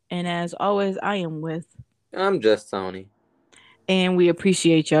Anquinette, and as always, I am with, I'm just Tony. and we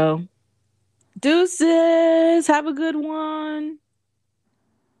appreciate y'all. Deuces, have a good one.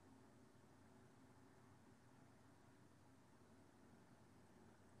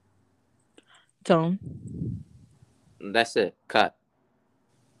 Tone. That's it. Cut.